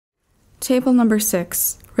Table number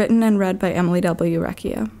 6, written and read by Emily W.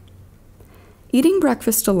 Recchia. Eating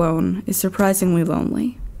breakfast alone is surprisingly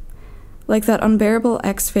lonely. Like that unbearable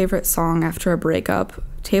ex-favorite song after a breakup,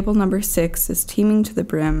 table number 6 is teeming to the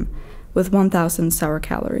brim with 1,000 sour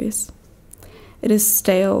calories. It is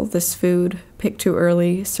stale, this food, picked too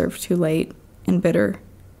early, served too late, and bitter.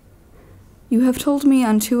 You have told me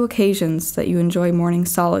on 2 occasions that you enjoy morning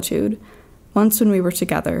solitude, once when we were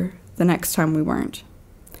together, the next time we weren't.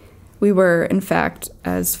 We were, in fact,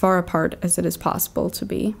 as far apart as it is possible to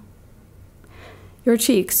be. Your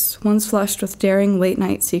cheeks, once flushed with daring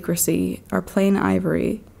late-night secrecy, are plain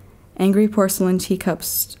ivory, angry porcelain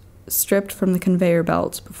teacups stripped from the conveyor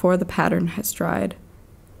belt before the pattern has dried.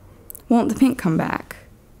 Won't the pink come back?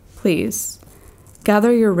 Please.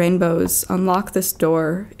 Gather your rainbows, unlock this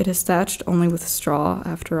door. It is thatched only with straw,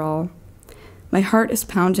 after all. My heart is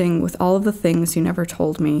pounding with all of the things you never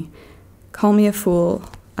told me. Call me a fool.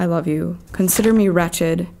 I love you. Consider me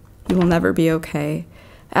wretched. You will never be okay.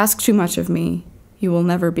 Ask too much of me. You will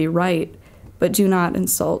never be right, but do not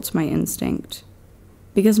insult my instinct.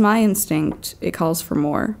 Because my instinct, it calls for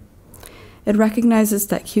more. It recognizes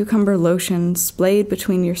that cucumber lotion splayed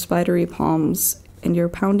between your spidery palms and your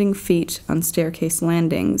pounding feet on staircase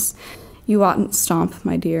landings. You oughtn't stomp,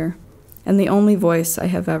 my dear, and the only voice I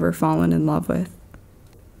have ever fallen in love with.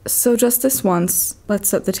 So just this once, let's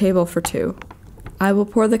set the table for 2. I will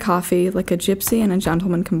pour the coffee like a gypsy and a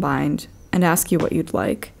gentleman combined, and ask you what you'd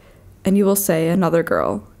like, and you will say another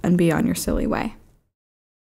girl and be on your silly way.